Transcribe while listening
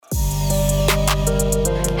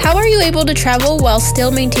How are you able to travel while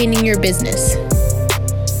still maintaining your business?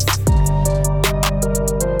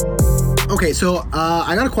 Okay, so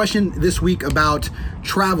I got a question this week about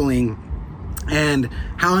traveling and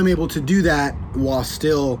how I'm able to do that while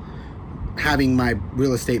still having my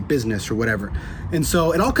real estate business or whatever. And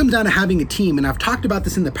so it all comes down to having a team. And I've talked about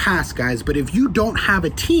this in the past, guys, but if you don't have a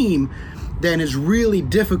team, then it's really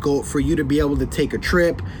difficult for you to be able to take a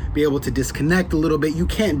trip, be able to disconnect a little bit. You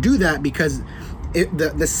can't do that because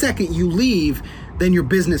the second you leave, then your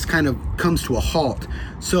business kind of comes to a halt.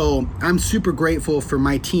 So I'm super grateful for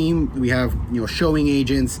my team. We have, showing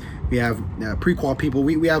agents, we have pre-qual people.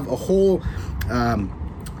 We have a whole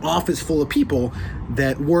office full of people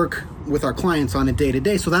that work with our clients on a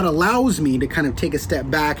day-to-day. So that allows me to kind of take a step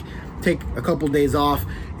back, take a couple days off,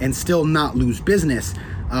 and still not lose business.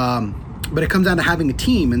 But it comes down to having a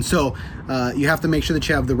team. And so you have to make sure that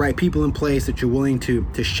you have the right people in place, that you're willing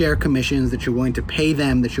to share commissions, that you're willing to pay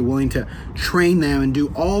them, that you're willing to train them and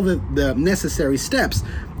do all the necessary steps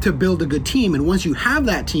to build a good team. And once you have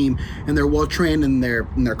that team and they're well trained and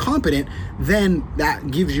they're competent, then that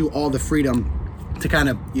gives you all the freedom to kind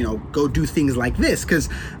of, go do things like this. Because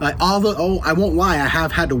I won't lie, I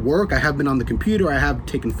have had to work, I have been on the computer, I have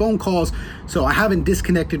taken phone calls, so I haven't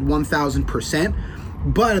disconnected 1000%.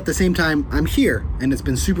 But at the same time, I'm here and it's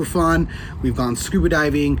been super fun. We've gone scuba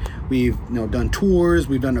diving, we've done tours,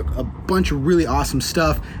 we've done a bunch of really awesome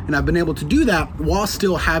stuff. And I've been able to do that while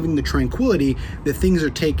still having the tranquility that things are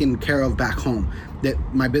taken care of back home, that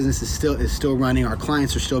my business is still running, our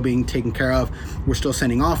clients are still being taken care of, we're still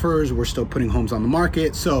sending offers, we're still putting homes on the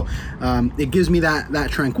market. So it gives me that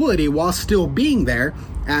tranquility while still being there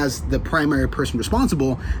as the primary person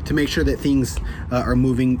responsible to make sure that things are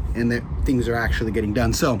moving and that things are actually getting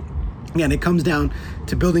done. So again, it comes down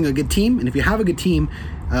to building a good team. And if you have a good team,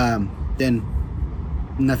 then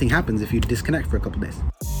nothing happens if you disconnect for a couple days.